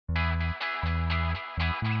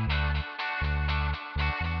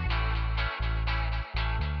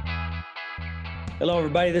Hello,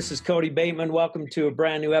 everybody. This is Cody Bateman. Welcome to a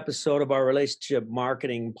brand new episode of our relationship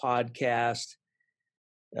marketing podcast.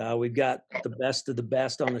 We've got the best of the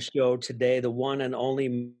best on the show today, the one and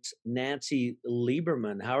only Nancy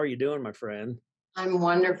Lieberman. How are you doing, my friend? I'm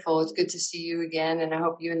wonderful. It's good to see you again, and I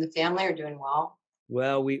hope you and the family are doing well.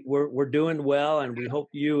 Well, we're doing well, and we hope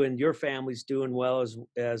you and your family's doing well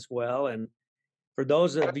as well. And for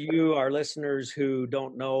those of you, our listeners, who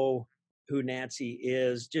don't know who Nancy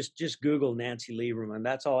is, just Google Nancy Lieberman.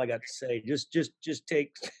 That's all I got to say. Just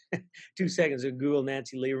take 2 seconds and Google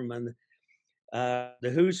Nancy Lieberman. The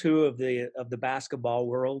who's who of the basketball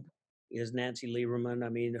world is Nancy Lieberman. I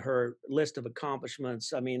mean, her list of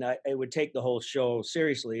accomplishments. I mean, it would take the whole show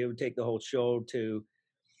seriously. It would take the whole show to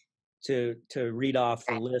read off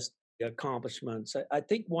the list of accomplishments. I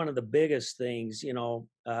think one of the biggest things,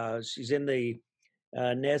 she's in the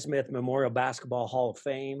Nesmith Memorial Basketball Hall of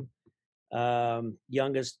Fame,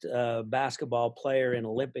 youngest basketball player in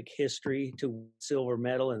Olympic history to win silver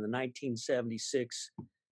medal in the 1976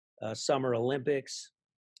 Summer Olympics.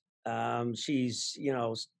 She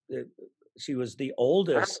was the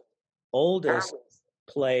oldest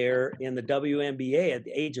player in the WNBA at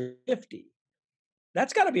the age of 50.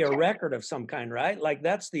 That's got to be a record of some kind, right? Like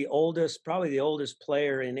that's probably the oldest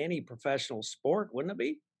player in any professional sport, wouldn't it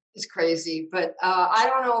be? It's crazy, but I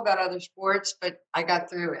don't know about other sports, but I got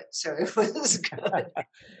through it, so it was good.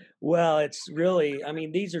 Well, it's really, I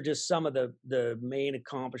mean, these are just some of the main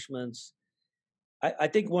accomplishments. I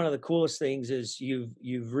think one of the coolest things is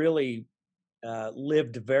you've really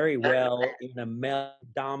lived very well in a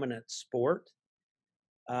male-dominant sport.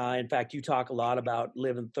 In fact, you talk a lot about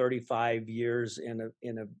living 35 years in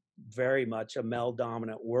a very much a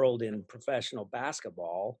male-dominant world in professional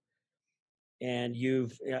basketball, and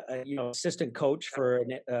you've assistant coach for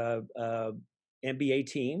an NBA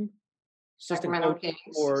team, assistant coach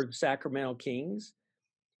for Sacramento Kings.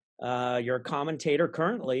 You're a commentator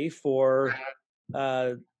currently for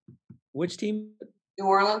which team? New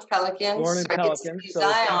Orleans Pelicans. New Orleans Pelicans. I get to see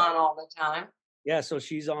Zion all the time. Yeah, so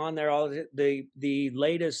she's on there. All the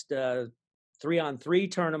latest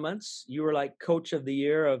 3-on-3 tournaments. You were like coach of the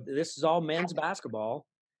year of. This is all men's basketball.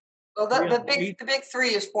 Well, the big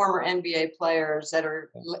three is former NBA players that are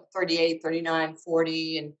 38, 39,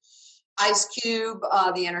 40, and Ice Cube,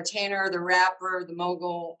 the entertainer, the rapper, the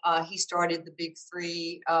mogul. He started the big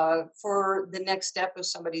three for the next step of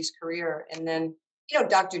somebody's career, and then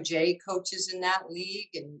Dr. J coaches in that league,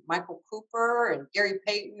 and Michael Cooper, and Gary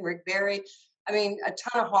Payton, Rick Barry. I mean, a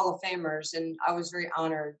ton of Hall of Famers, and I was very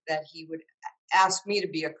honored that he would ask me to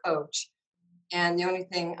be a coach. And the only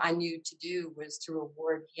thing I knew to do was to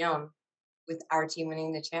reward him with our team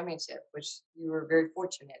winning the championship, which we were very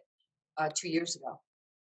fortunate 2 years ago.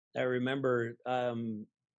 I remember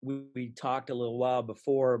we talked a little while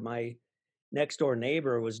before. My next door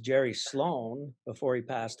neighbor was Jerry Sloan before he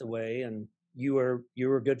passed away, and you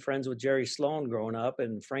were good friends with Jerry Sloan growing up,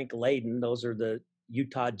 and Frank Layden. Those are the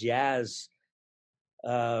Utah Jazz.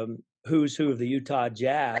 Who's who of the Utah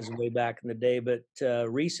Jazz way back in the day. But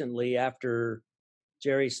recently, after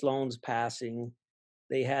Jerry Sloan's passing,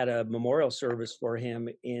 they had a memorial service for him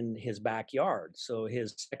in his backyard. So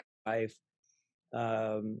his second wife,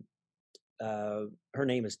 her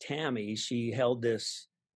name is Tammy, she held this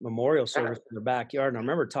memorial service in her backyard. And I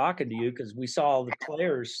remember talking to you because we saw all the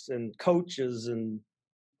players and coaches and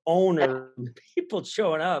owners and people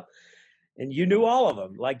showing up. And you knew all of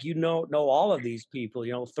them, like know all of these people,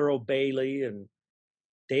 Thurl Bailey and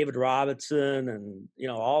David Robinson and,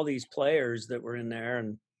 all these players that were in there.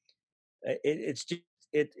 And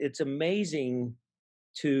it's amazing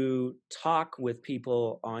to talk with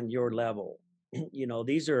people on your level.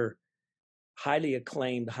 These are highly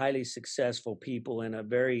acclaimed, highly successful people in a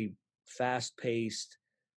very fast-paced,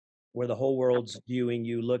 where the whole world's viewing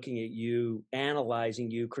you, looking at you, analyzing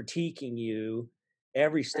you, critiquing you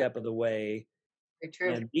every step of the way.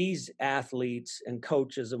 And these athletes and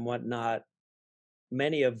coaches and whatnot,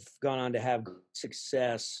 many have gone on to have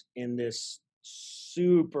success in this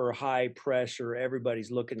super high pressure, everybody's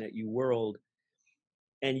looking at you world.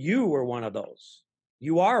 And you were one of those.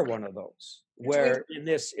 You are one of those, where in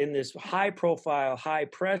this high profile, high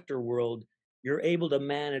pressure world, you're able to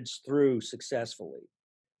manage through successfully.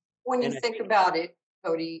 When you think about it,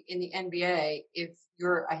 Cody, in the NBA, if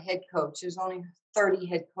you're a head coach, there's only 30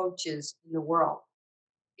 head coaches in the world.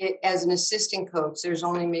 As an assistant coach, there's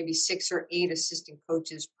only maybe 6 or 8 assistant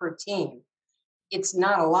coaches per team. It's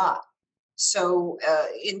not a lot. So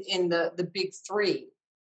in the big three,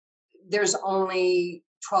 there's only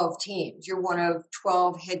 12 teams. You're one of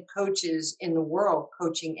 12 head coaches in the world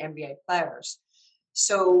coaching NBA players.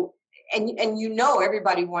 So and you know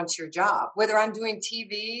everybody wants your job. Whether I'm doing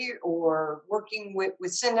TV or working with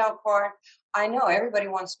send out card, I know everybody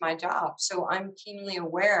wants my job. So I'm keenly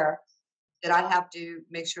aware that I have to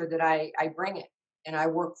make sure that I bring it and I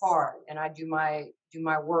work hard and I do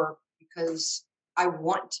my work because I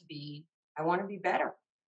want to be better.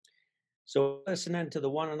 So, listening to the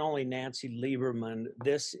one and only Nancy Lieberman,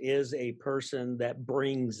 this is a person that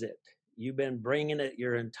brings it. You've been bringing it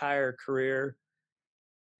your entire career,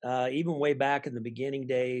 even way back in the beginning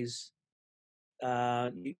days.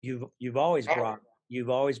 You've always brought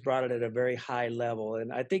it at a very high level.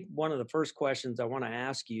 And I think one of the first questions I want to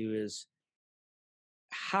ask you is,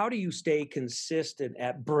 how do you stay consistent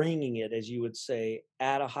at bringing it, as you would say,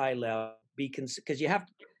 at a high level? Because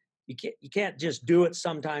you can't just do it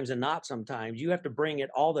sometimes and not sometimes. You have to bring it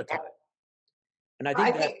all the time. And I I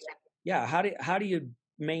think think that's yeah, how do you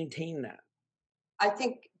maintain that? I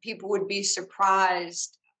think people would be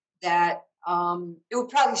surprised that it would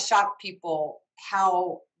probably shock people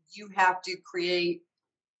how you have to create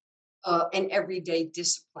an everyday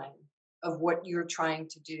discipline of what you're trying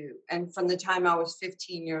to do. And from the time I was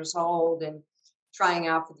 15 years old and trying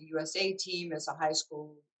out for the USA team as a high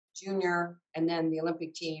school junior, and then the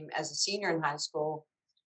Olympic team as a senior in high school,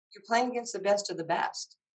 you're playing against the best of the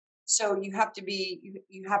best. So you have to be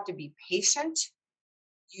patient.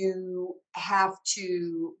 You have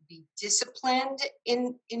to be disciplined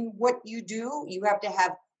in what you do. You have to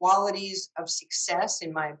have qualities of success,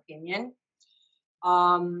 in my opinion.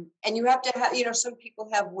 And you have to have, some people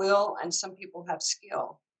have will and some people have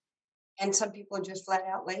skill, and some people are just flat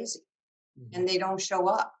out lazy Mhm. and they don't show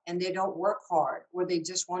up and they don't work hard or they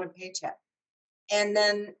just want a paycheck. And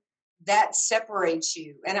then that separates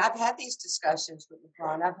you. And I've had these discussions with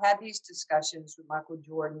LeBron. I've had these discussions with Michael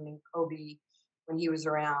Jordan and Kobe when he was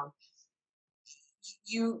around.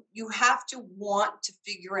 You have to want to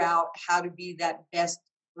figure out how to be that best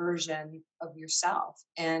version of yourself.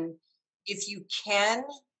 And if you can,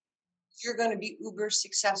 you're going to be uber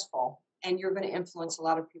successful and you're going to influence a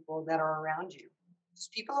lot of people that are around you because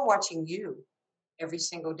people are watching you every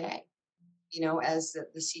single day, as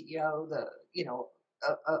the CEO,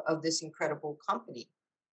 of this incredible company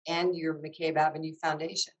and your McCabe Avenue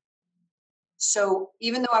Foundation. So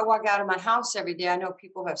even though I walk out of my house every day, I know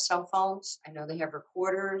people have cell phones. I know they have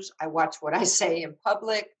recorders. I watch what I say in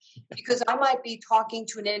public because I might be talking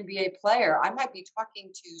to an NBA player. I might be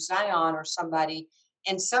talking to Zion or somebody,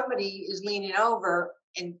 and somebody is leaning over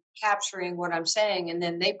and capturing what I'm saying, and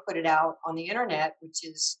then they put it out on the internet, which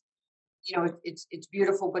is, it's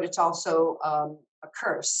beautiful, but it's also a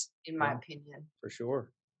curse, in my Yeah, opinion. for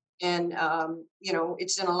sure. And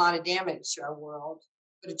it's done a lot of damage to our world,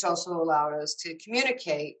 but it's also allowed us to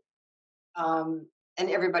communicate, um, and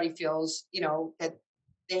everybody feels that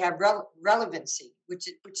they have relevancy,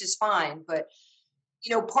 which is fine. But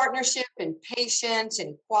partnership and patience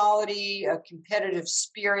and equality, a competitive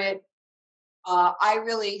spirit, I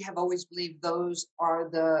really have always believed those are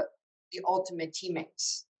the ultimate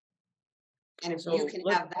teammates. And if you So can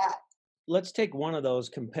let have that. let's take one of those,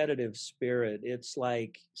 competitive spirit. It's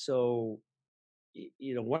like, so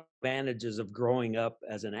one of the advantages of growing up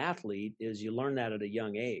as an athlete is you learn that at a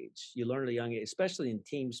young age. You learn at a young age, especially in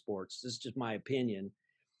team sports. This is just my opinion.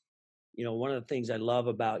 One of the things I love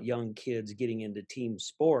about young kids getting into team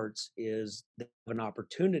sports is they have an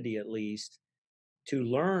opportunity, at least, to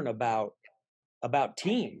learn about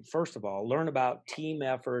team. First of all, learn about team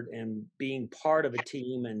effort and being part of a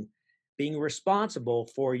team and being responsible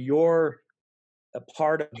for your a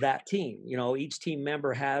part of that team. Each team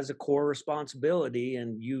member has a core responsibility,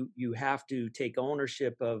 and you have to take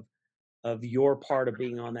ownership of your part of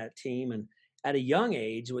being on that team. And at a young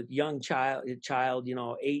age, with child,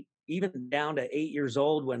 8, even down to 8 years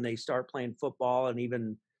old, when they start playing football and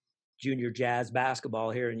even junior jazz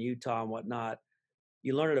basketball here in Utah and whatnot,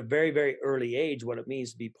 you learn at a very, very early age what it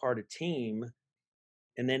means to be part of team.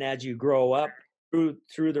 And then as you grow up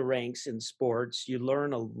through the ranks in sports, you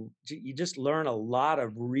just learn a lot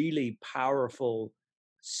of really powerful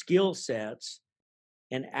skill sets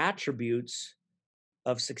and attributes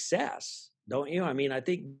of success, don't you? I mean, I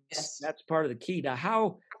think Yes. that's part of the key.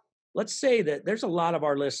 Now, let's say that there's a lot of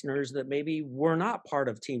our listeners that maybe were not part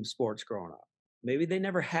of team sports growing up. Maybe they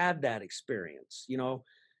never had that experience.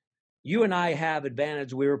 You and I have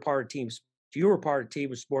advantage. We were part of teams. You were part of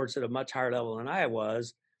team sports at a much higher level than I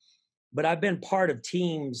was, but I've been part of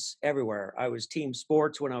teams everywhere. I was team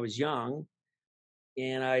sports when I was young,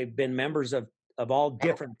 and I've been members of all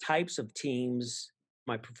different types of teams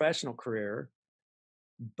my professional career.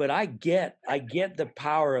 But I get the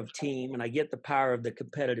power of team, and I get the power of the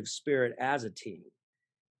competitive spirit as a team.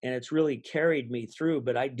 and it's really carried me through.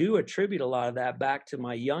 But I do attribute a lot of that back to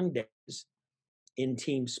my young days in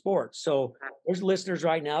team sports. So there's listeners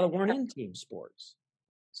right now that weren't in team sports.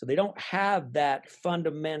 So they don't have that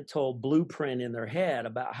fundamental blueprint in their head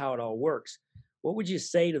about how it all works. What would you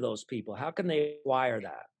say to those people? How can they acquire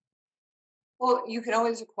that? Well, you can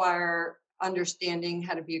always acquire understanding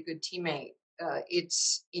how to be a good teammate.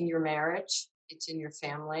 It's in your marriage, it's in your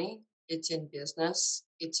family, it's in business,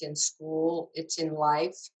 it's in school, it's in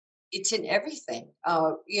life, it's in everything.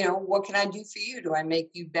 What can I do for you? Do I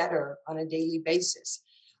make you better on a daily basis?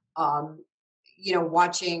 um,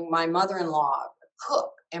 watching my mother-in-law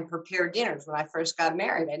cook and prepare dinners. When I first got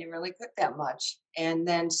married, I didn't really cook that much. And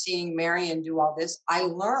then seeing Marion do all this, I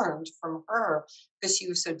learned from her because she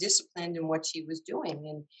was so disciplined in what she was doing.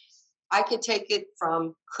 And I could take it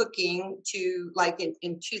from cooking to like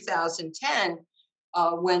in 2010,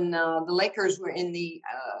 when the Lakers were in the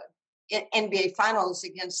NBA finals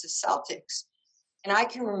against the Celtics. And I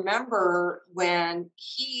can remember when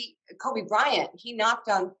Kobe Bryant, he knocked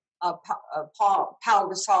on Paul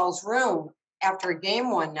Gasol's room after a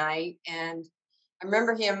game one night. And I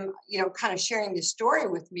remember him, kind of sharing this story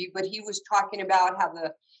with me, but he was talking about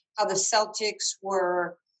how the Celtics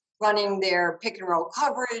were running their pick and roll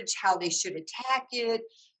coverage, how they should attack it.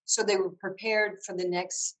 So they were prepared for the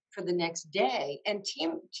next day. And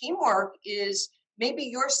teamwork is, maybe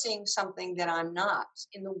you're seeing something that I'm not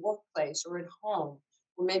in the workplace or at home,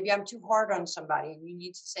 or maybe I'm too hard on somebody, and you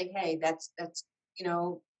need to say, "Hey, that's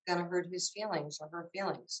gonna hurt his feelings or her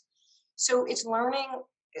feelings." So it's learning.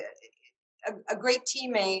 A great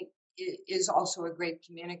teammate is also a great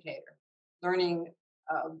communicator. Learning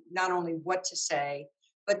not only what to say,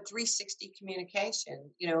 but 360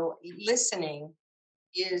 communication. Listening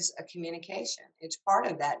is a communication. It's part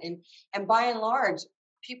of that. And by and large,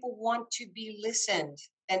 people want to be listened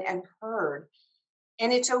and heard.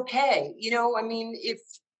 And it's okay. I mean,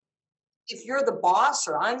 if you're the boss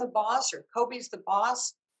or I'm the boss or Kobe's the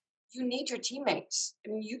boss, you need your teammates.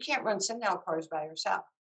 I mean, you can't run send out cars by yourself.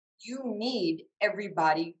 You need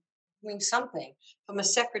everybody doing something, from a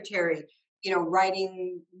secretary,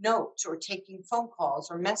 writing notes or taking phone calls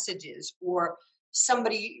or messages, or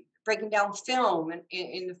somebody breaking down film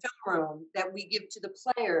in the film room that we give to the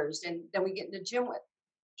players and then we get in the gym with.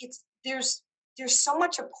 It's there's so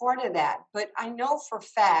much a part of that. But I know for a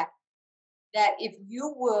fact that if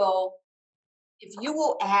you will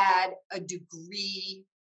add a degree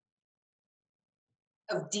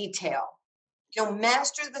of detail,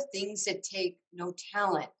 master the things that take no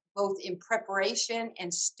talent, both in preparation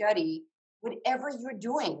and study, whatever you're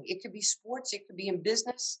doing. It could be sports, it could be in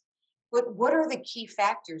business. But what are the key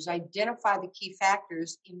factors? Identify the key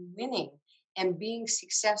factors in winning and being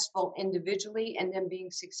successful individually, and then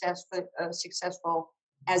being successful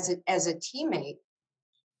as a teammate.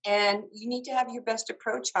 And you need to have your best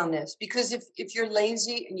approach on this, because if you're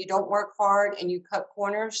lazy and you don't work hard and you cut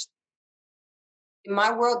corners, in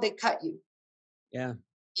my world, they cut you. Yeah,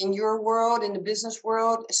 In your world, in the business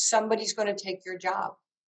world, somebody's going to take your job.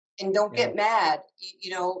 And don't yeah, get mad.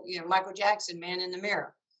 Michael Jackson, Man in the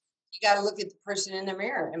Mirror. You got to look at the person in the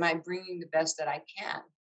mirror. Am I bringing the best that I can?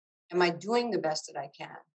 Am I doing the best that I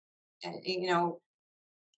can? And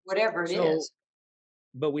whatever it so is.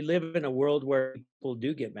 but we live in a world where people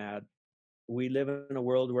do get mad. We live in a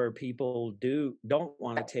world where people don't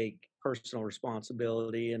wanna take personal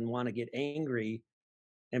responsibility and wanna get angry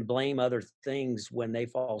and blame other things when they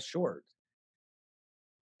fall short.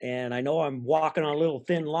 And I know I'm walking on a little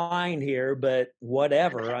thin line here, but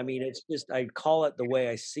whatever. I mean, it's just I call it the way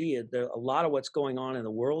I see it. A lot of what's going on in the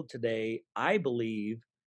world today, I believe,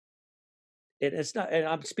 it's not, and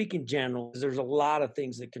I'm speaking general, 'cause there's a lot of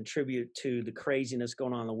things that contribute to the craziness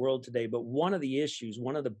going on in the world today. But one of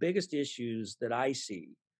the biggest issues that I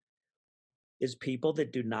see is people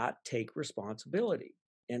that do not take responsibility.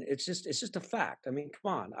 And it's just a fact. I mean,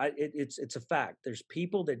 come on. It's a fact. There's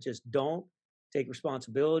people that just don't take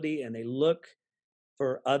responsibility, and they look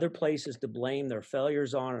for other places to blame their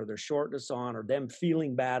failures on, or their shortness on, or them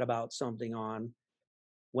feeling bad about something on.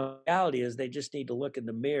 When the reality is they just need to look in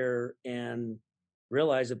the mirror and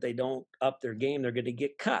realize if they don't up their game, they're going to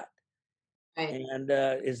get cut. Right. And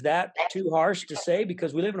is that too harsh to say?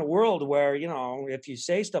 Because we live in a world where, if you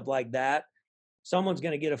say stuff like that, someone's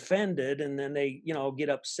going to get offended, and then they, get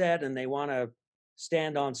upset, and they want to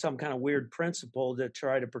stand on some kind of weird principle to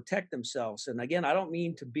try to protect themselves. And again, I don't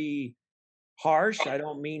mean to be harsh. I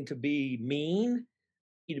don't mean to be mean,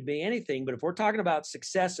 to be anything. But if we're talking about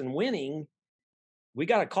success and winning, we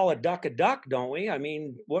got to call a duck, don't we? I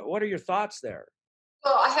mean, what are your thoughts there?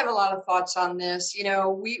 Well, I have a lot of thoughts on this.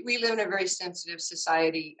 We live in a very sensitive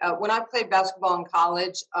society. When I played basketball in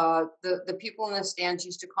college, the people in the stands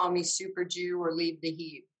used to call me Super Jew or Leave the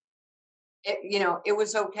Heat. It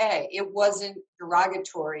was okay. It wasn't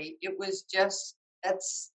derogatory. It was just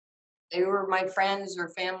that's they were my friends or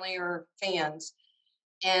family or fans,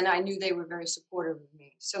 and I knew they were very supportive of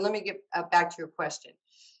me. So let me get back to your question.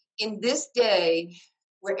 In this day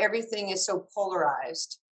where everything is so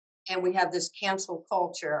polarized and we have this cancel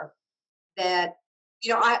culture that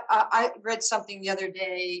I read something the other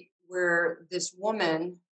day where this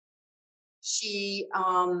woman she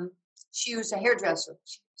was a hairdresser,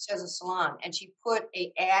 she has a salon, and she put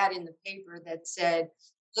a ad in the paper that said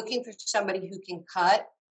looking for somebody who can cut,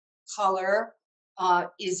 color,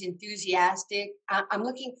 is enthusiastic. I'm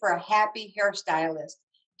looking for a happy hairstylist.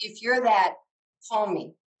 If you're that, call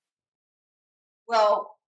me.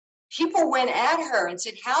 Well, people went at her and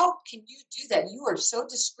said, "How can you do that? You are so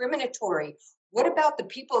discriminatory. What about the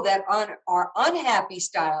people that are unhappy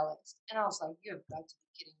stylists?" And I was like, "You've got to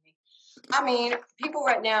be kidding me." I mean, people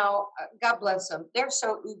right now, God bless them, they're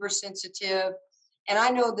so uber sensitive. And I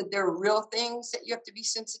know that there are real things that you have to be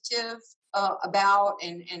sensitive about.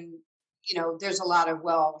 There's a lot of,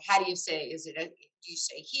 well, how do you say, do you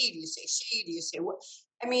say he, do you say she, do you say what?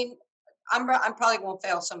 I mean, I'm probably going to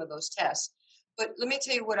fail some of those tests. But let me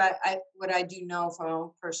tell you what I do know from my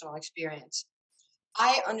own personal experience.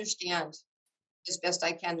 I understand as best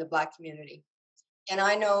I can the Black community, and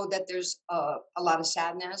I know that there's a lot of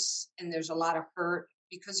sadness and there's a lot of hurt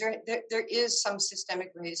because there is some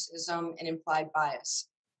systemic racism and implied bias.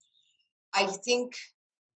 I think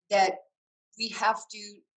that we have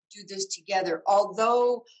to do this together.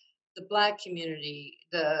 Although the Black community,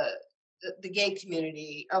 the gay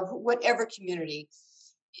community, of whatever community,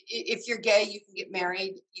 if you're gay, you can get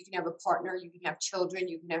married, you can have a partner, you can have children,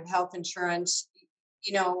 you can have health insurance.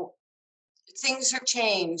 You know, things are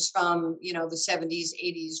changed from the 70s,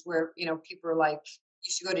 80s, where people are like,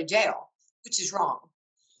 you should go to jail, which is wrong.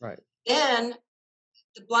 Right. Then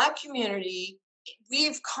the Black community,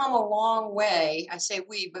 we've come a long way. I say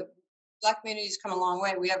we, but Black community's come a long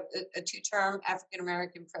way. We have a two-term African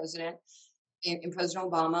American president in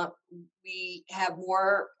President Obama. We have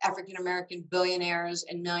more African American billionaires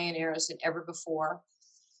and millionaires than ever before.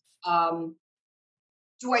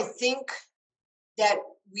 Do I think that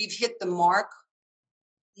we've hit the mark?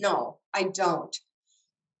 No, I don't.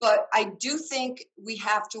 But I do think we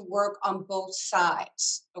have to work on both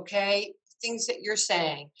sides, okay? Things that you're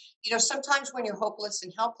saying. Sometimes when you're hopeless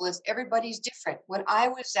and helpless, everybody's different. When I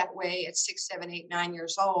was that way at 6, 7, 8, 9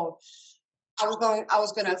 years old, I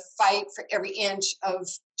was going to fight for every inch of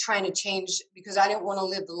trying to change because I didn't want to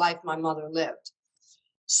live the life my mother lived.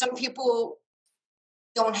 Some people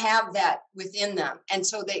don't have that within them, and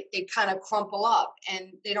so they kind of crumple up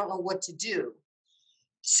and they don't know what to do.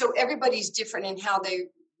 So everybody's different in how they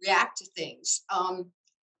react to things.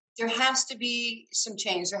 There has to be some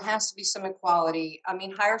change. There has to be some equality. I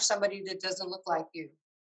mean, hire somebody that doesn't look like you.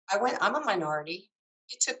 I'm a minority.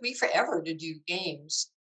 It took me forever to do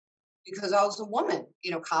games because I was a woman,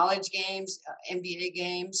 college games, NBA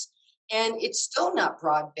games, and it's still not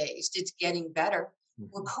broad based. It's getting better.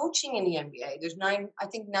 We're coaching in the NBA. There's I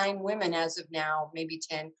think 9 women as of now, maybe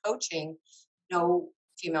 10 coaching. No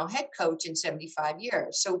female head coach in 75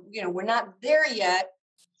 years. So, we're not there yet,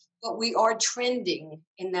 but we are trending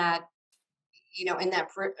in that,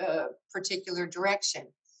 particular direction.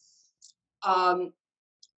 I'm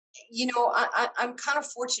kind of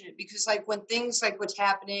fortunate because like when things like what's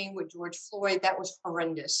happening with George Floyd, that was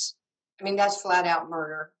horrendous. I mean, that's flat out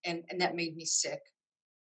murder. And that made me sick.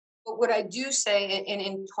 But what I do say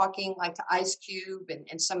in talking like to Ice Cube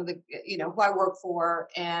and some of the, who I work for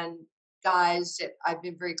and guys that I've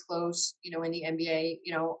been very close, in the NBA,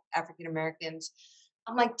 African Americans,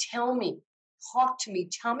 I'm like, tell me, talk to me,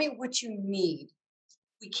 tell me what you need.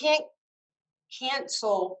 We can't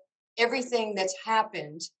cancel everything that's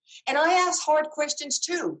happened. And I ask hard questions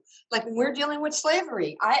too. Like when we're dealing with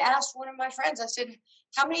slavery, I asked one of my friends, I said,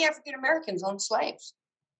 how many African Americans owned slaves?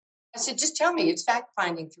 I said, just tell me, it's fact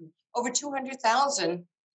finding for me. Over 200,000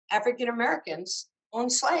 African Americans own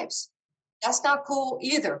slaves. That's not cool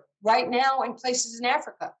either. Right now, in places in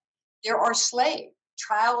Africa, there are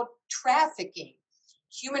child trafficking,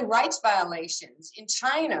 human rights violations in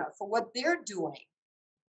China for what they're doing.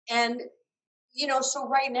 And, so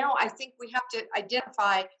right now, I think we have to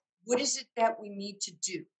identify what is it that we need to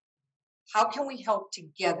do? How can we help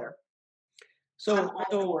together? So,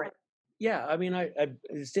 yeah, I mean,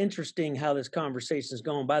 it's interesting how this conversation is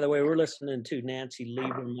going. By the way, we're listening to Nancy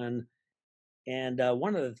Lieberman, and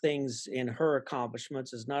one of the things in her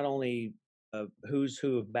accomplishments is not only who's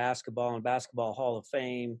who of basketball and Basketball Hall of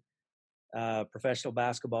Fame, professional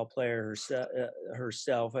basketball player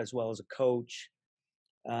herself, as well as a coach.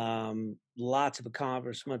 Lots of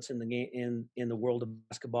accomplishments in the game in the world of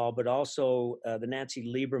basketball, but also the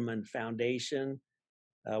Nancy Lieberman Foundation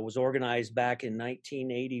was organized back in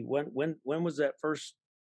 1980. When was that first?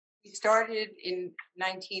 We started in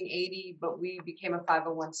 1980, but we became a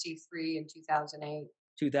 501c3 in 2008.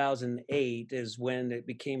 2008 is when it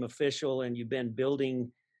became official, and you've been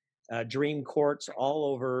building dream courts all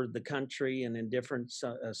over the country and in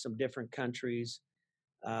some different countries.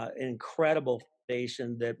 Incredible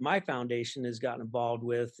foundation that my foundation has gotten involved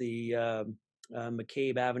with, the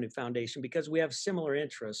McCabe Avenue Foundation, because we have similar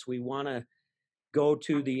interests. We want to go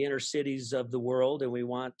to the inner cities of the world, and we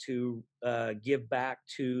want to give back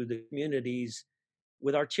to the communities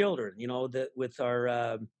with our children, with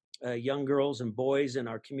our young girls and boys in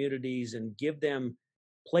our communities, and give them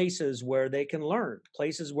places where they can learn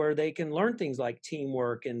things like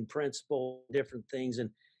teamwork and principle, different things.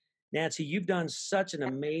 And Nancy, you've done such an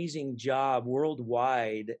amazing job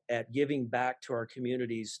worldwide at giving back to our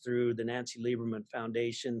communities through the Nancy Lieberman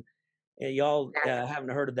Foundation. And y'all haven't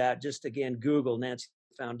heard of that, just again, Google Nancy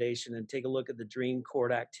Foundation and take a look at the Dream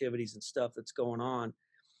Court activities and stuff that's going on.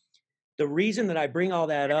 The reason that I bring all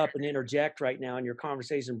that up and interject right now in your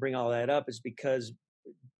conversation, bring all that up, is because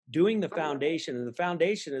doing the foundation, and the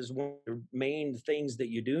foundation is one of the main things that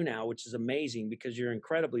you do now, which is amazing because you're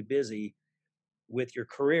incredibly busy with your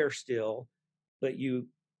career still, but you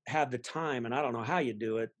have the time, and I don't know how you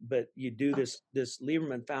do it, but you do this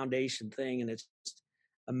Lieberman Foundation thing, and it's just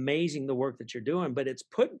amazing the work that you're doing. But it's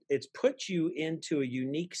put you into a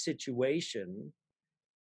unique situation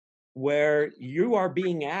where you are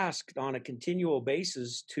being asked on a continual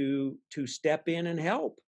basis to step in and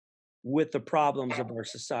help with the problems of our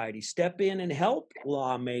society, step in and help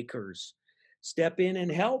lawmakers, step in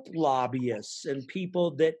and help lobbyists and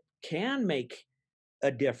people that can make a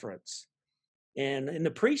difference. And in the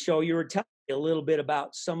pre-show, you were telling me a little bit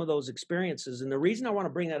about some of those experiences. And the reason I want to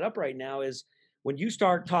bring that up right now is when you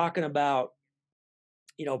start talking about,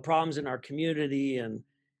 problems in our community, and,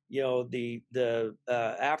 the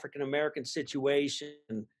African American situation,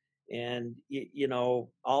 and,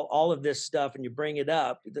 all of this stuff, and you bring it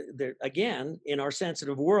up, again, in our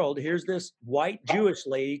sensitive world, here's this white Jewish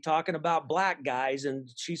lady talking about black guys, and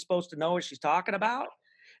she's supposed to know what she's talking about.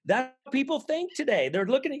 That's what people think today. They're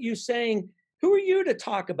looking at you saying, "Who are you to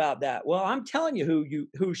talk about that?" Well, I'm telling you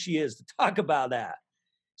who she is to talk about that.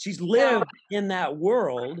 She's Now, lived in that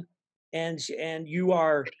world, and you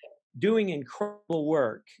are doing incredible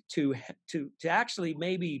work to actually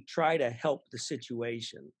maybe try to help the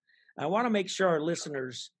situation. I want to make sure our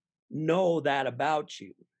listeners know that about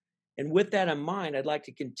you. And with that in mind, I'd like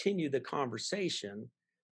to continue the conversation,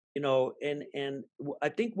 I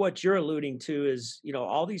think what you're alluding to is,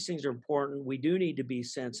 all these things are important. We do need to be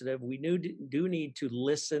sensitive. We do need to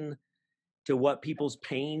listen to what people's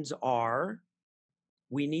pains are.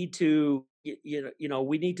 We need to,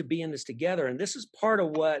 we need to be in this together. And this is part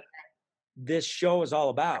of what this show is all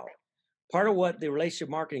about. Part of what the relationship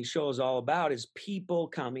marketing show is all about is people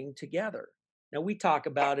coming together. Now, we talk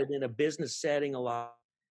about it in a business setting a lot,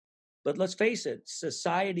 but let's face it,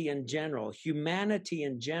 society in general, humanity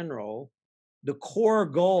in general, the core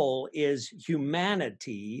goal is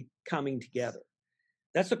humanity coming together.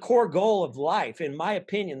 That's the core goal of life. In my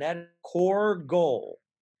opinion, that core goal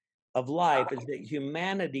of life is that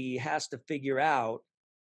humanity has to figure out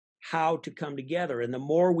how to come together. And the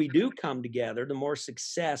more we do come together, the more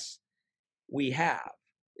success we have.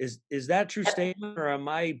 Is that true statement, or am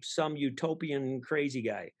I some utopian crazy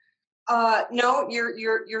guy? no,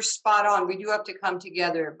 you're spot on. We do have to come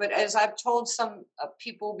together. But as I've told some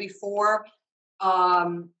people before,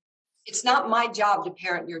 um, it's not my job to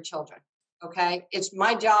parent your children. Okay, it's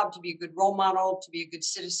my job to be a good role model, to be a good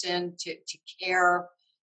citizen, to care,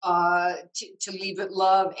 to lead with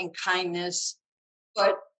love and kindness.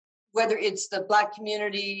 But whether it's the Black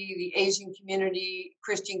community, the Asian community,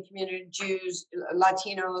 Christian community, Jews,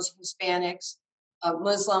 Latinos, Hispanics,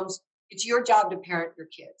 Muslims, it's your job to parent your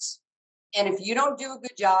kids. And if you don't do a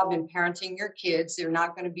good job in parenting your kids, they're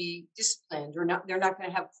not going to be disciplined, or not. They're not going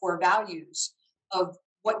to have core values of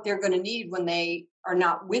what they're going to need when they are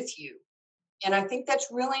not with you. And I think that's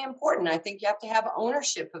really important. I think you have to have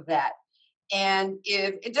ownership of that. And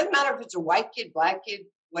if it doesn't matter if it's a white kid, black kid,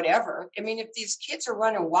 whatever. I mean, if these kids are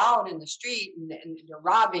running wild in the street, and they're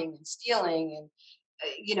robbing and stealing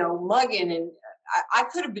and mugging, and I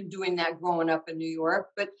could have been doing that growing up in New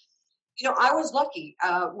York, but I was lucky.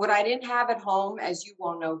 What I didn't have at home, as you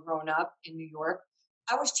well know, growing up in New York,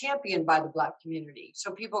 I was championed by the Black community.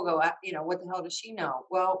 So people go, what the hell does she know?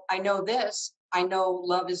 Well, I know this. I know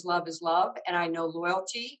love is love is love, and I know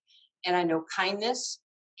loyalty, and I know kindness,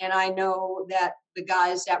 and I know that the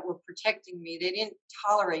guys that were protecting me, they didn't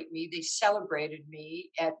tolerate me. They celebrated me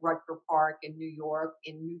at Rutger Park in New York,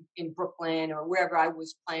 in Brooklyn, or wherever I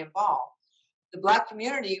was playing ball. The Black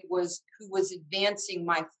community was who was advancing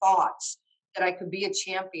my thoughts that I could be a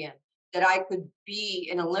champion, that I could be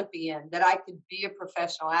an Olympian, that I could be a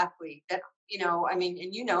professional athlete. That,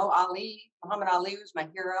 and Ali, Muhammad Ali was my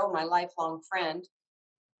hero, my lifelong friend.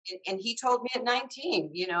 And he told me at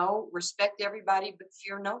 19, respect everybody but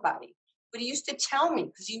fear nobody. But he used to tell me,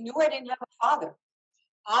 because he knew I didn't have a father.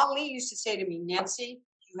 Ali used to say to me, Nancy,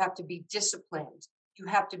 you have to be disciplined. You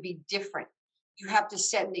have to be different. You have to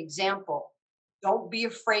set an example. Don't be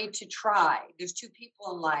afraid to try. There's two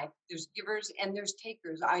people in life. There's givers and there's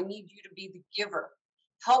takers. I need you to be the giver.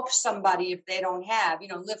 Help somebody if they don't have,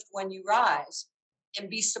 lift when you rise, and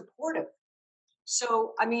be supportive.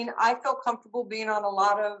 So, I felt comfortable being on a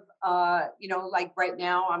lot of, like right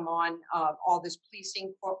now I'm on all this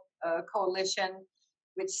policing coalition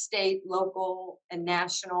with state, local, and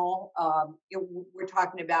national. We're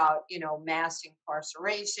talking about, mass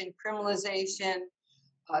incarceration, criminalization,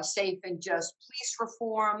 safe and just police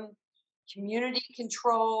reform, community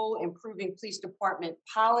control, improving police department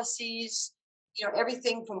policies,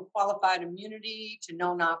 everything from qualified immunity to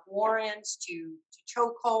no-knock warrants to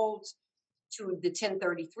chokeholds to the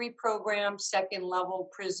 1033 program, second level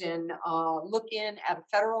prison look-in at a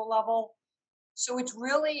federal level. So it's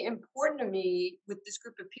really important to me with this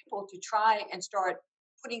group of people to try and start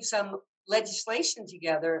putting some legislation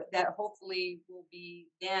together that hopefully will be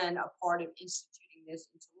then a part of instituting this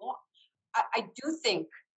into law. I do think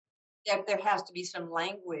that there has to be some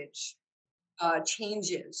language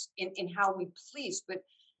changes in how we police, but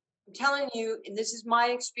I'm telling you, and this is my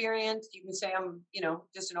experience. You can say I'm,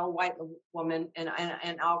 just an old white woman, and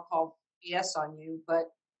I'll call BS on you. But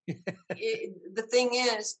the thing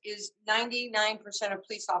is 99% of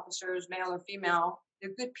police officers, male or female,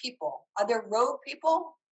 they're good people. Are there rogue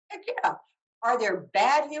people? Heck yeah. Are there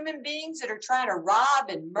bad human beings that are trying to rob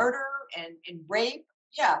and murder and rape?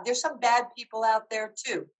 Yeah, there's some bad people out there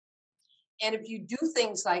too. And if you do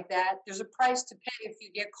things like that, there's a price to pay if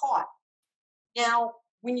you get caught. Now,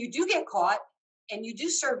 when you do get caught and you do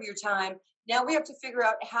serve your time, now we have to figure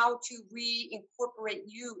out how to reincorporate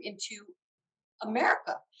you into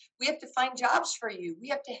America. We have to find jobs for you. We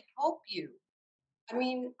have to help you.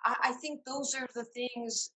 I think those are the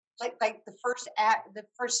things like the First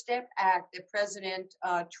Step Act that President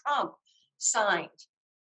Trump signed.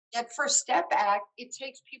 That First Step Act, it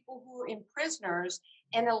takes people who are in prisoners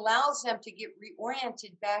and allows them to get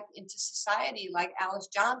reoriented back into society, like Alice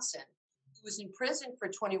Johnson, who was in prison for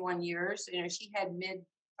 21 years. She had mid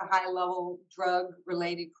to high level drug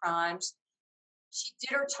related crimes. She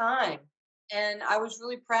did her time. And I was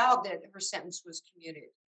really proud that her sentence was commuted.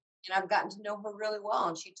 And I've gotten to know her really well.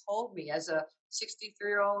 And she told me, as a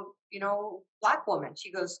 63-year-old, Black woman,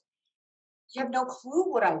 she goes, you have no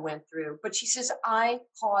clue what I went through. But she says, I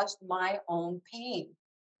caused my own pain.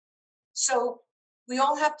 So we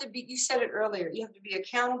all have to be, you said it earlier, you have to be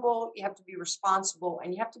accountable, you have to be responsible,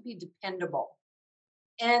 and you have to be dependable.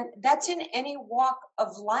 And that's in any walk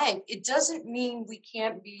of life. It doesn't mean we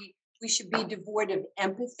should be devoid of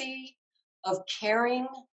empathy, of caring.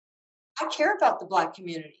 I care about the Black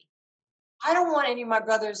community. I don't want any of my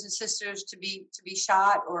brothers and sisters to be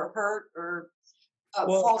shot or hurt or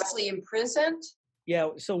falsely imprisoned. Yeah.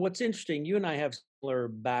 So what's interesting, you and I have similar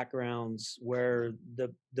backgrounds where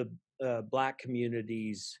the Black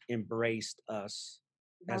communities embraced us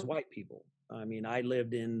as white people. I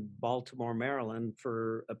lived in Baltimore, Maryland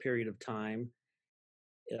for a period of time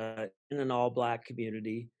in an all Black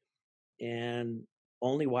community, and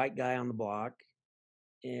only white guy on the block,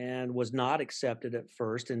 and was not accepted at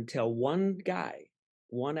first until one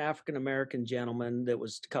African American gentleman that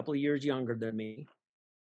was a couple of years younger than me,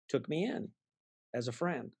 took me in as a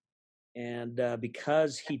friend. And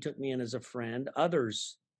because he took me in as a friend,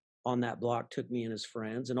 others on that block took me in as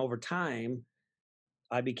friends. And over time,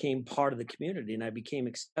 I became part of the community and I became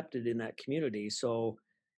accepted in that community. So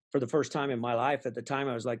for the first time in my life, at the time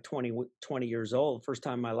I was like 20 years old, first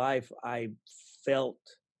time in my life, I felt,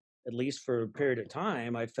 at least for a period of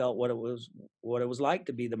time, I felt what it was like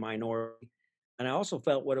to be the minority. And I also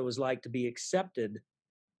felt what it was like to be accepted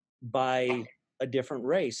by a different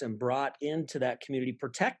race and brought into that community,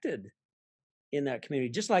 protected in that community,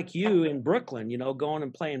 just like you in Brooklyn, going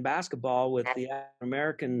and playing basketball with the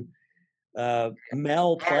American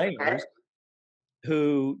male players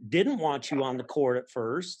who didn't want you on the court at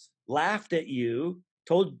first, laughed at you,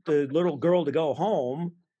 told the little girl to go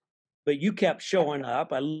home, but you kept showing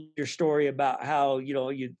up. I love your story about how,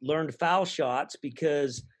 you learned foul shots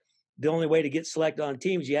because the only way to get selected on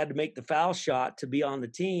teams, you had to make the foul shot to be on the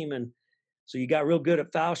team. And so you got real good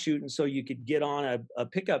at foul shooting so you could get on a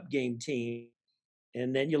pickup game team.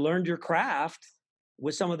 And then you learned your craft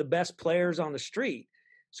with some of the best players on the street.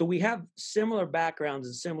 So we have similar backgrounds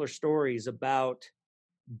and similar stories about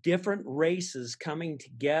different races coming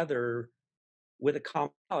together with a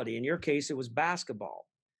commonality. In your case, it was basketball.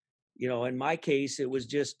 In my case, it was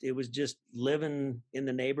just living in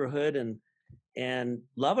the neighborhood and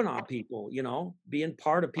loving on people, being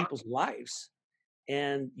part of people's lives.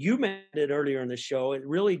 And you mentioned it earlier in the show. It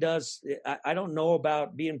really does. I don't know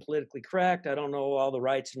about being politically correct. I don't know all the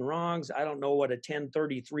rights and wrongs. I don't know what a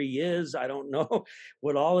 1033 is. I don't know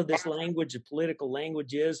what all of this language, political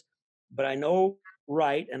language is. But I know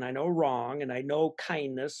right and I know wrong and I know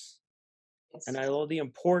kindness and I Yes. know the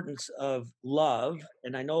importance of love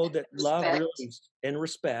and I know that love Respect, really and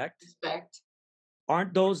respect respect.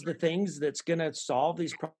 aren't those the things that's going to solve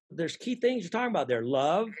these problems. There's key things you're talking about there: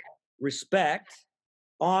 love, respect,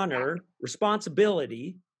 honor,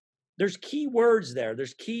 responsibility. There's key words there.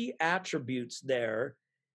 There's key attributes there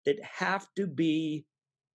that have to be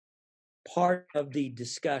part of the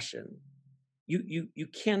discussion. You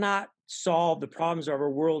cannot solve the problems of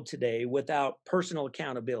our world today without personal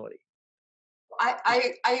accountability.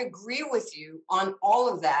 I agree with you on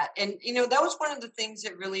all of that. And, that was one of the things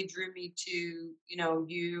that really drew me to,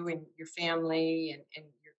 you and your family and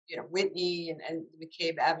your, Whitney and the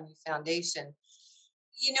McCabe Avenue Foundation.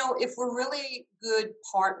 If we're really good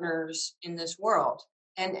partners in this world,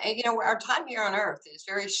 and our time here on earth is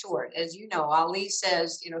very short. As you know, Ali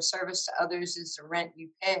says, service to others is the rent you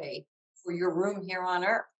pay for your room here on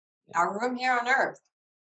earth. Our room here on earth,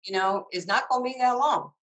 is not going to be that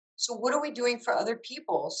long. So what are we doing for other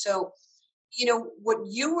people? So, what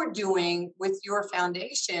you were doing with your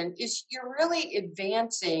foundation is you're really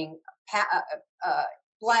advancing pa- uh, uh,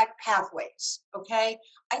 Black pathways. Okay.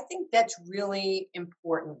 I think that's really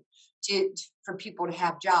important for people to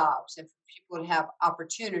have jobs and for people to have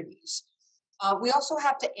opportunities. We also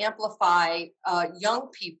have to amplify young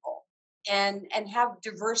people and have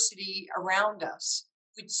diversity around us,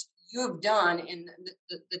 which you have done in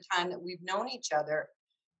the time that we've known each other.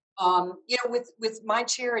 With my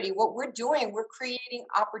charity, what we're doing, we're creating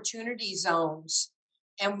opportunity zones,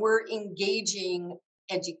 and we're engaging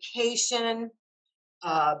education,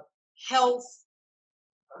 uh, health,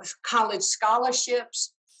 college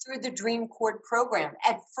scholarships through the Dream Court program.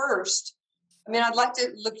 At first, I mean, I'd like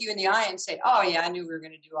to look you in the eye and say, "Oh yeah, I knew we were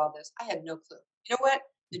going to do all this." I had no clue. You know what?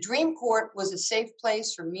 The Dream Court was a safe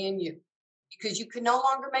place for me and you, because you could no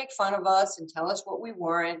longer make fun of us and tell us what we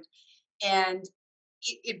weren't, and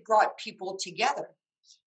it brought people together.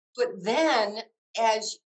 But then,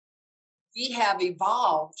 as we have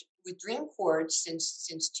evolved with Dream Court since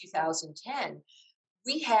 2010,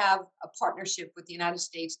 we have a partnership with the United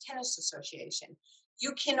States Tennis Association.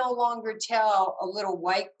 You can no longer tell a little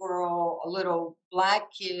white girl, a little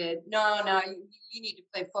Black kid, no, no, you need to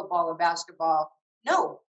play football or basketball.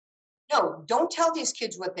 No, no, don't tell these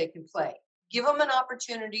kids what they can play. Give them an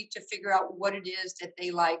opportunity to figure out what it is that they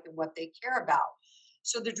like and what they care about.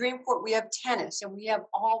 So the Dream Court, we have tennis, and we have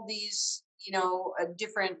all these,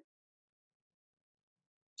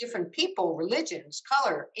 different people, religions,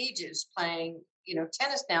 color, ages playing,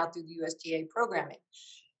 tennis now through the USTA programming.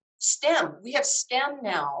 STEM, we have STEM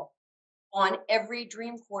now on every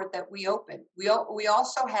Dream Court that we open. We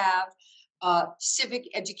also have civic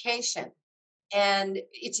education, and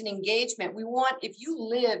it's an engagement. We want, if you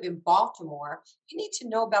live in Baltimore, you need to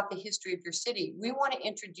know about the history of your city. We want to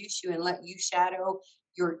introduce you and let you shadow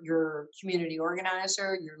your community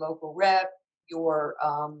organizer, your local rep, your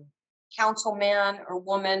councilman or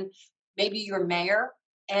woman, maybe your mayor,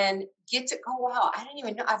 and get to go, wow, I didn't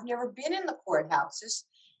even know, I've never been in the courthouses.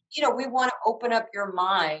 We want to open up your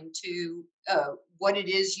mind to what it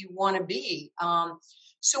is you want to be.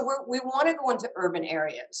 So we want to go into urban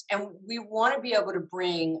areas, and we want to be able to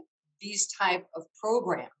bring these type of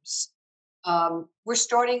programs. We're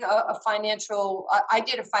starting a financial, I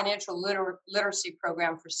did a financial literacy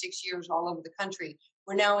program for 6 years all over the country.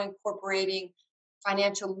 We're now incorporating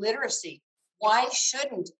financial literacy. Why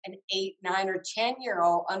shouldn't an 8, 9, or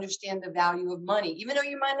 10-year-old understand the value of money, even though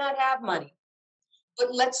you might not have money?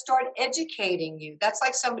 But let's start educating you. That's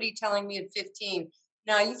like somebody telling me at 15,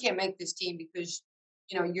 no, you can't make this team because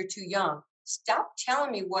you're too young. Stop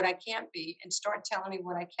telling me what I can't be and start telling me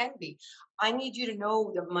what I can be. I need you to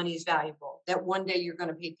know that money is valuable, that one day you're going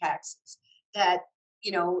to pay taxes, that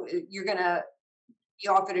you're going to be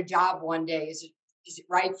offered a job one day as Is it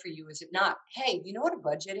right for you? Is it not? Hey, you know what a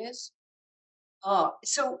budget is?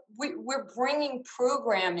 So we're bringing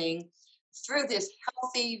programming through this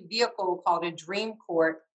healthy vehicle called a dream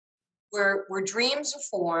court, where dreams are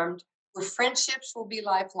formed, where friendships will be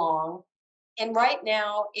lifelong. And right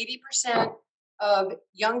now, 80% of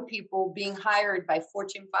young people being hired by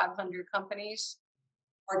Fortune 500 companies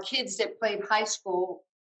are kids that played high school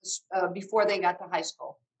before they got to high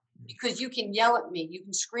school. Because you can yell at me, you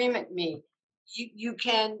can scream at me, you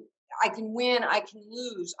can, I can win, I can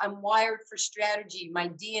lose. I'm wired for strategy. My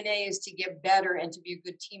DNA is to get better and to be a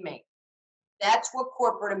good teammate. That's what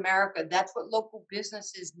corporate America, that's what local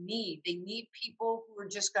businesses need. They need people who are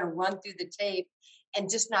just going to run through the tape and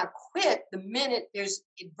just not quit the minute there's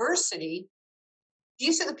adversity.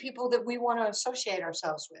 These are the people that we want to associate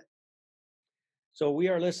ourselves with. So we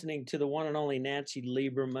are listening to the one and only Nancy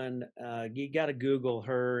Lieberman. You got to Google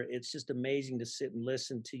her. It's just amazing to sit and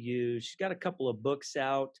listen to you. She's got a couple of books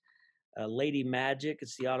out. Lady Magic.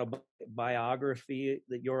 It's the autobiography,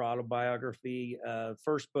 that your autobiography.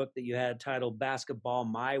 First book that you had titled Basketball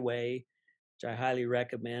My Way, which I highly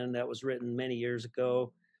recommend. That was written many years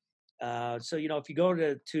ago. So, if you go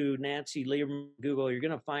to Nancy Lieberman Google, you're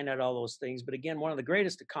going to find out all those things. But again, one of the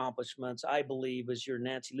greatest accomplishments, I believe, is your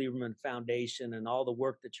Nancy Lieberman Foundation and all the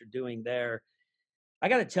work that you're doing there. I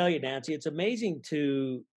got to tell you, Nancy, it's amazing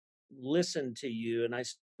to listen to you. And I'm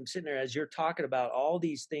sitting there as you're talking about all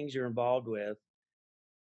these things you're involved with.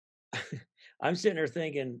 I'm sitting there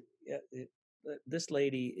thinking, yeah, this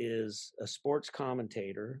lady is a sports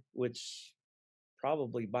commentator, which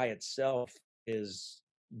probably by itself is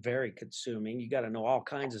very consuming. You got to know all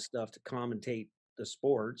kinds of stuff to commentate the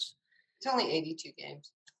sports. It's only 82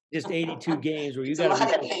 games. Just 82 games where you It's a got to be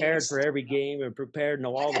lot of prepared games. for every game and prepared,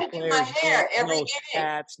 know I all the got to do my players' names, hair every know game.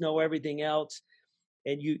 stats, know everything else.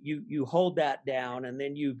 And you hold that down, and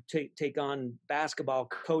then you take on basketball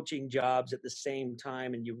coaching jobs at the same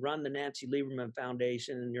time, and you run the Nancy Lieberman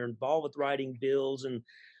Foundation, and you're involved with writing bills and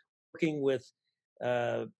working with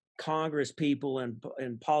uh, Congress people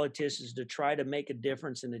and politicians to try to make a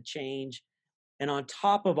difference and a change. And on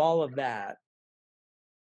top of all of that,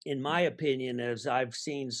 in my opinion, as I've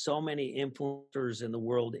seen so many influencers in the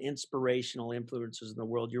world, inspirational influencers in the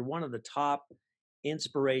world, you're one of the top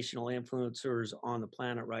inspirational influencers on the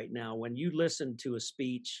planet right now. When you listen to a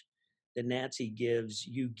speech that Nancy gives,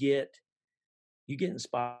 you get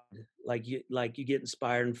inspired, like you get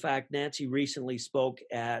inspired. In fact, Nancy recently spoke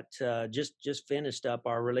at just finished up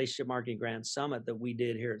our relationship marketing grand summit that we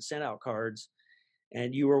did here at Send Out Cards,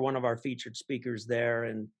 and you were one of our featured speakers there.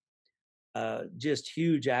 And just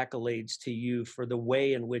huge accolades to you for the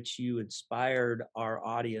way in which you inspired our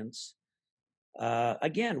audience.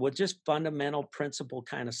 Again, with just fundamental principle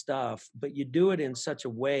kind of stuff, but you do it in such a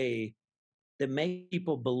way that make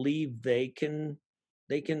people believe they can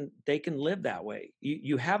live that way.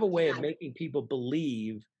 You have a way of Yeah. making people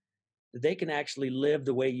believe that they can actually live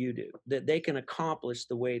the way you do, that they can accomplish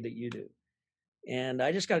the way that you do. And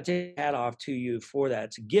I just got to take a hat off to you for that.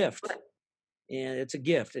 It's a gift, and it's a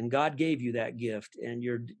gift, and God gave you that gift, and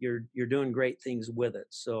you're doing great things with it.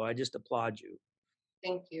 So I just applaud you.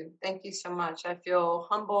 Thank you. Thank you so much. I feel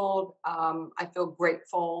humbled. I feel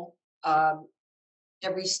grateful. Um,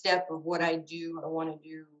 every step of what I do, I want to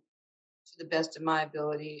do to the best of my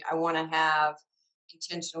ability. I want to have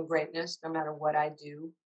intentional greatness no matter what I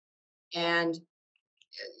do. And,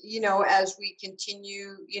 as we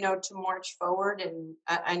continue, to march forward, and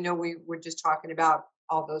I know we were just talking about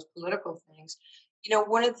all those political things.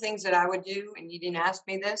 One of the things that I would do, and you didn't ask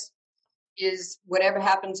me this, is whatever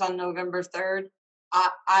happens on November 3rd,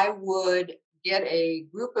 I would get a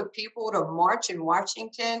group of people to march in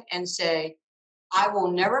Washington and say, I will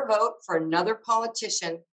never vote for another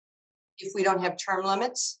politician if we don't have term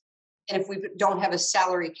limits and if we don't have a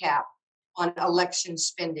salary cap on election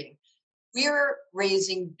spending. We're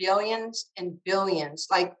raising billions and billions.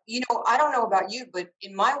 Like, I don't know about you, but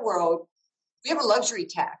in my world, we have a luxury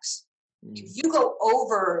tax. If you go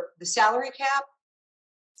over the salary cap,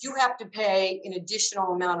 you have to pay an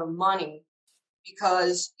additional amount of money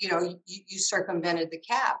because you circumvented the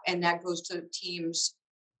cap, and that goes to teams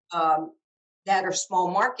that are small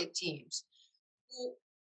market teams. Well,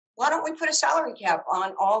 why don't we put a salary cap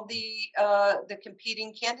on all the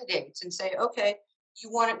competing candidates and say, okay, you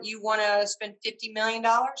want to spend $50 million?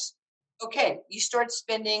 Okay, you start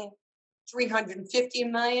spending 350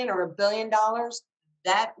 million or $1 billion.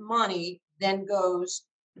 That money then goes.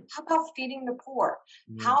 How about feeding the poor?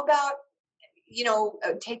 How about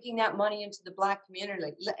taking that money into the Black community?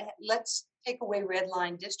 Let's take away red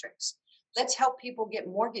line districts. Let's help people get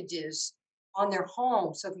mortgages on their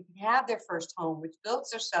home so they can have their first home, which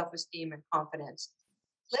builds their self-esteem and confidence.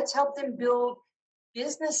 Let's help them build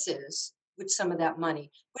businesses with some of that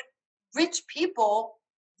money. But rich people,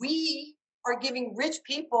 we are giving rich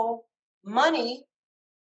people money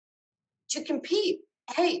to compete.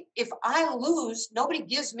 Hey, if I lose, nobody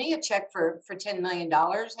gives me a check for $10 million.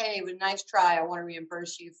 Hey, it was a nice try. I want to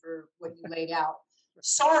reimburse you for what you laid out.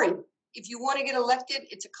 Sorry, if you want to get elected,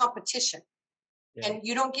 it's a competition. Yeah. And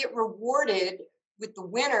you don't get rewarded with the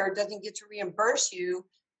winner, doesn't get to reimburse you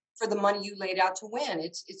for the money you laid out to win.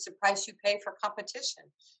 It's the price you pay for competition.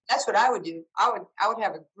 That's what I would do. I would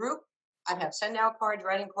have a group. I'd have send out cards,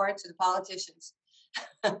 writing cards to the politicians,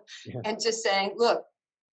 Yeah. and just saying, look,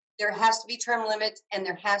 there has to be term limits and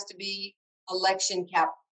there has to be election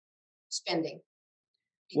cap spending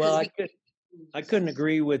Well, because we I couldn't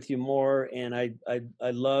agree with you more, and I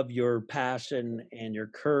love your passion and your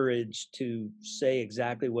courage to say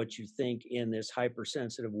exactly what you think in this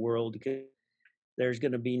hypersensitive world. Because there's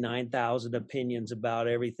going to be 9,000 opinions about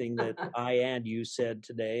everything that I and you said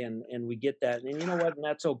today, and we get that, and you know what? And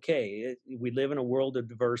that's okay. We live in a world of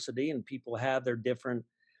diversity, and people have their different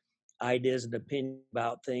ideas and opinions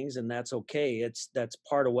about things, and that's okay. That's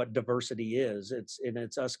part of what diversity is.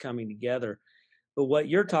 It's us coming together. But what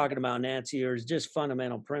you're talking about, Nancy, is just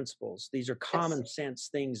fundamental principles. These are yes, common sense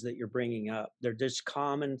things that you're bringing up. They're just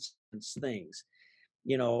common sense things.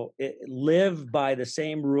 Live by the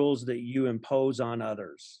same rules that you impose on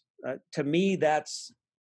others. To me, that's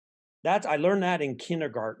I learned that in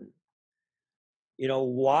kindergarten.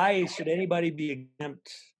 Why should anybody be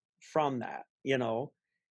exempt from that?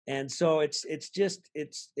 And so it's just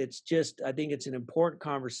I think it's an important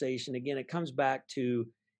conversation. Again, it comes back to,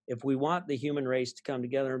 if we want the human race to come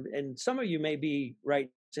together, and some of you may be right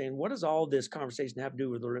saying, what does all this conversation have to do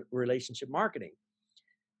with relationship marketing?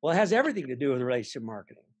 Well, it has everything to do with relationship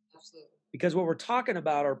marketing, absolutely. because what we're talking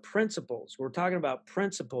about are principles. We're talking about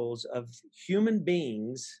principles of human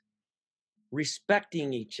beings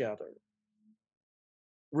respecting each other,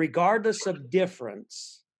 regardless of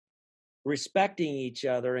difference, respecting each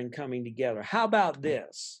other and coming together. How about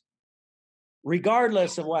this?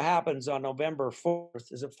 Regardless of what happens on November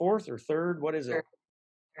 4th, is it 4th or 3rd? What is it? Sure,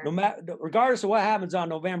 No sure. matter, regardless of what happens on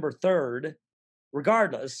November 3rd,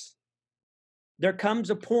 regardless, there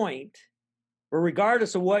comes a point where,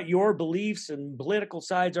 regardless of what your beliefs and political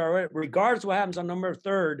sides are, regardless of what happens on November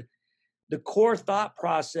 3rd, the core thought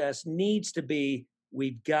process needs to be,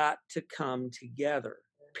 we've got to come together,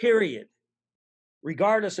 period.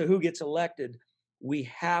 Regardless of who gets elected, we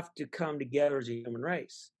have to come together as a human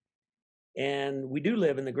race. And we do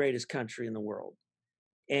live in the greatest country in the world.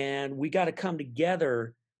 And we got to come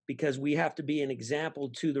together because we have to be an example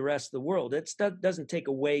to the rest of the world. That doesn't take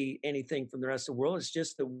away anything from the rest of the world. It's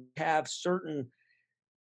just that we have certain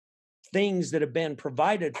things that have been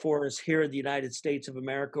provided for us here in the United States of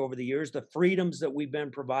America over the years, the freedoms that we've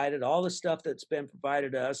been provided, all the stuff that's been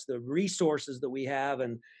provided to us, the resources that we have,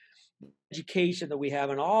 and education that we have,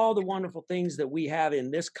 and all the wonderful things that we have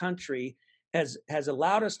in this country has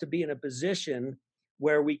allowed us to be in a position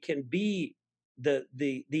where we can be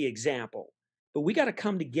the example. But we got to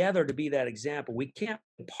come together to be that example. We can't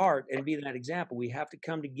be apart and be that example. We have to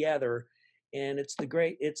come together, and it's the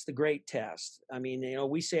great test. I mean,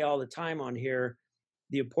 we say all the time on here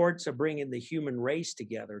the importance of bringing the human race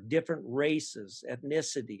together, different races,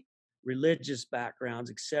 ethnicity, religious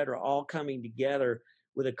backgrounds, etc., all coming together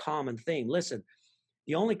with a common theme. Listen,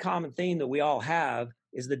 the only common theme that we all have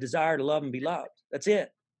is the desire to love and be loved. That's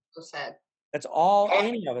it. So sad. That's all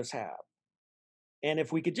any of us have. And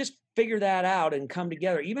if we could just figure that out and come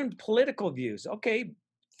together, even political views, okay,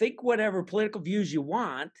 think whatever political views you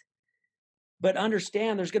want, but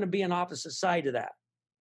understand there's going to be an opposite side to that.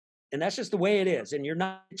 And that's just the way it is. And you're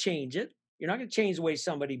not going to change it. You're not going to change the way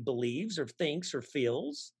somebody believes or thinks or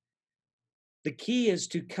feels. The key is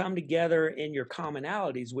to come together in your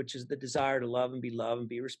commonalities, which is the desire to love and be loved and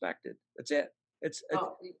be respected. That's it. It's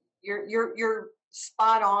Oh, you're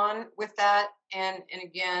spot on with that. And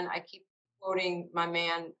again, I keep quoting my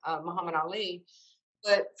man Muhammad Ali.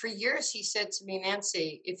 But for years, he said to me,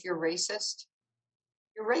 Nancy, if you're racist,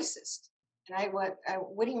 you're racist. And I went,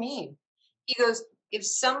 what do you mean? He goes, if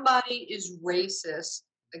somebody is racist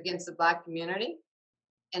against the Black community,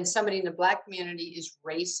 and somebody in the Black community is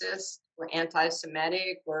racist or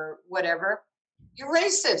anti-Semitic or whatever, you're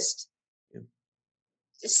racist. yeah,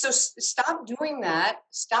 So stop doing that.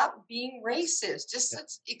 Stop being racist. Just yeah,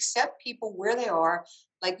 let's accept people where they are.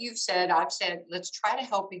 Like you've said, I've said, let's try to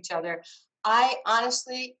help each other. I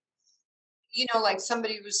honestly, like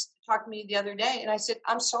somebody was talking to me the other day, and I said,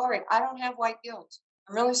 I'm sorry, I don't have white guilt.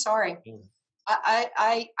 I'm really sorry. yeah.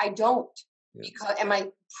 I don't. Yeah. Because am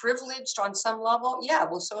I privileged on some level? Yeah.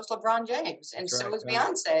 Well, so is LeBron James, and That's so right. is Right.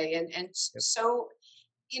 Beyonce, and Yep. so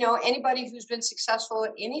anybody who's been successful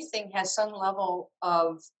at anything has some level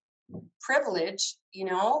of privilege.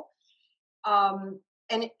 Um,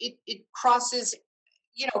 and it crosses.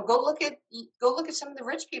 Go look at some of the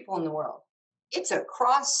rich people in the world. It's a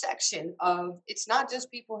cross section of. It's not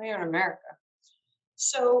just people here in America.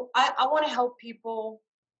 So I want to help people.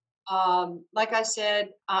 Like I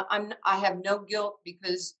said, I have no guilt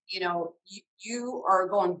because you are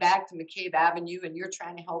going back to McCabe Avenue and you're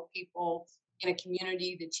trying to help people in a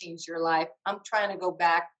community to change your life. I'm trying to go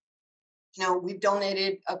back. We've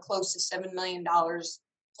donated close to $7 million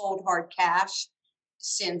cold hard cash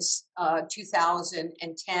since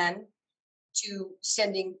 2010 to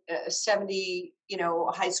sending 70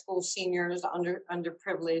 high school seniors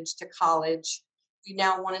underprivileged to college. We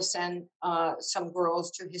now want to send some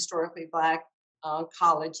girls to historically Black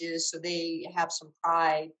colleges so they have some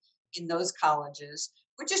pride in those colleges.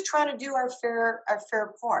 We're just trying to do our fair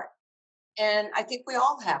part, and I think we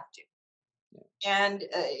all have to. And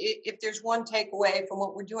if there's one takeaway from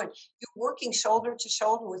what we're doing, you're working shoulder to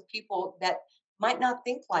shoulder with people that might not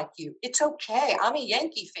think like you. It's okay. I'm a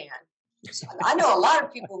Yankee fan. So I know a lot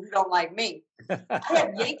of people who don't like me. I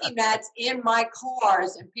have Yankee mats in my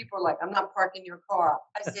cars, and people are like, "I'm not parking your car."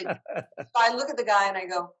 I said, so I look at the guy and I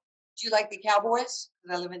go, "Do you like the Cowboys?"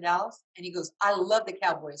 Because I live in Dallas. And he goes, "I love the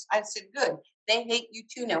Cowboys." I said, "Good. They hate you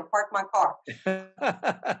too now. Park my car."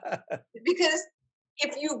 Because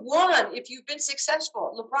if you won, if you've been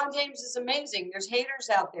successful, LeBron James is amazing. There's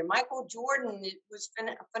haters out there. Michael Jordan was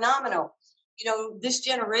phenomenal. This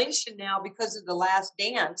generation now, because of The Last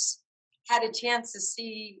Dance, had a chance to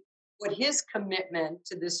see what his commitment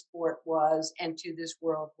to this sport was and to this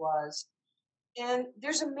world was. And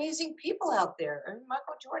there's amazing people out there. And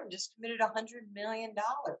Michael Jordan just committed $100 million,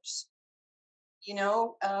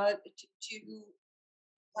 to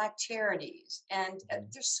Black charities. And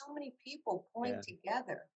there's so many people pulling Yeah.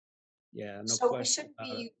 together. Yeah. No So we question shouldn't about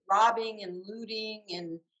it. be robbing and looting.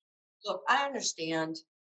 And look, I understand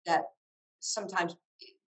that sometimes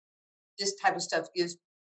this type of stuff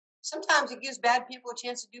sometimes it gives bad people a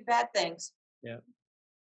chance to do bad things. Yeah.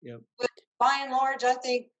 Yep. But by and large, I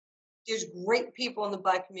think there's great people in the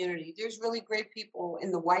Black community. There's really great people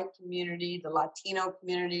in the white community, the Latino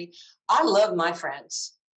community. I love my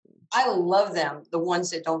friends. I love them, the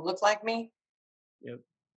ones that don't look like me. Yep.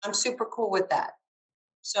 I'm super cool with that.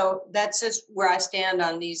 So that's just where I stand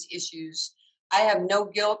on these issues. I have no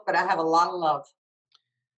guilt, but I have a lot of love.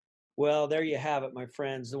 Well, there you have it, my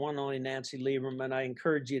friends. The one and only Nancy Lieberman. I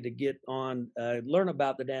encourage you to get on, learn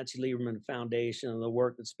about the Nancy Lieberman Foundation and the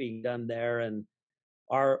work that's being done there. And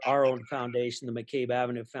our own foundation, the McCabe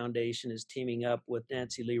Avenue Foundation, is teaming up with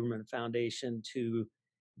Nancy Lieberman Foundation to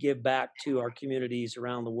give back to our communities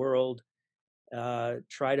around the world.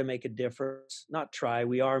 Try to make a difference. Not try,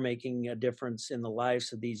 we are making a difference in the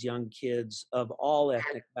lives of these young kids of all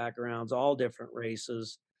ethnic backgrounds, all different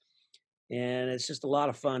races. And it's just a lot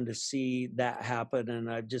of fun to see that happen. And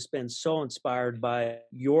I've just been so inspired by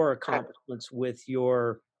your accomplishments with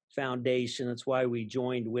your foundation. That's why we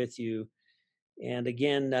joined with you. And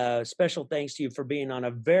again, special thanks to you for being on a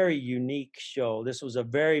very unique show. This was a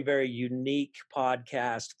very, very unique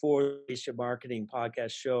podcast for the Relationship Marketing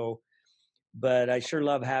Podcast Show. But I sure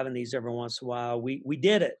love having these every once in a while. We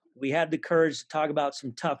did it. We had the courage to talk about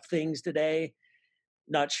some tough things today.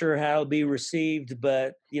 Not sure how it'll be received,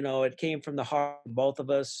 but it came from the heart of both of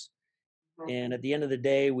us. And at the end of the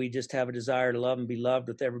day, we just have a desire to love and be loved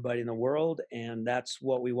with everybody in the world. And that's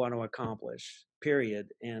what we want to accomplish, period.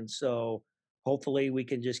 And so hopefully we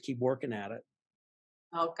can just keep working at it.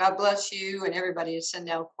 Oh, God bless you and everybody to send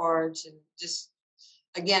out cards, and just,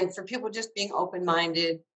 again, for people just being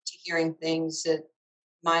open-minded to hearing things that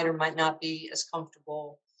might or might not be as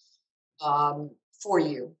comfortable for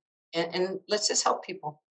you. And let's just help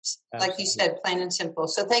people. Like you Absolutely. said, plain and simple.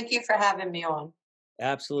 So thank you for having me on.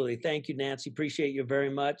 Absolutely. Thank you, Nancy. Appreciate you very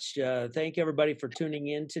much. Thank everybody for tuning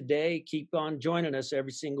in today. Keep on joining us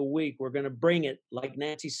every single week. We're going to bring it. Like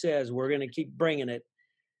Nancy says, we're going to keep bringing it.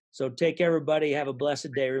 So take care, everybody. Have a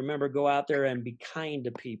blessed day. Remember, go out there and be kind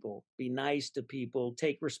to people. Be nice to people.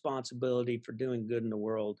 Take responsibility for doing good in the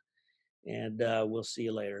world. And we'll see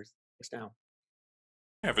you later. Thanks now.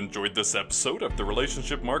 Have enjoyed this episode of the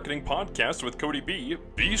Relationship Marketing Podcast with Cody B.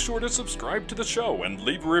 Be sure to subscribe to the show and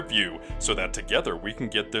leave a review so that together we can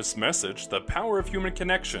get this message, The Power of Human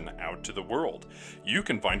Connection, out to the world. You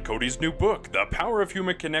can find Cody's new book, The Power of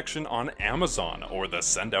Human Connection, on Amazon or the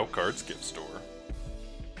Send Out Cards gift store.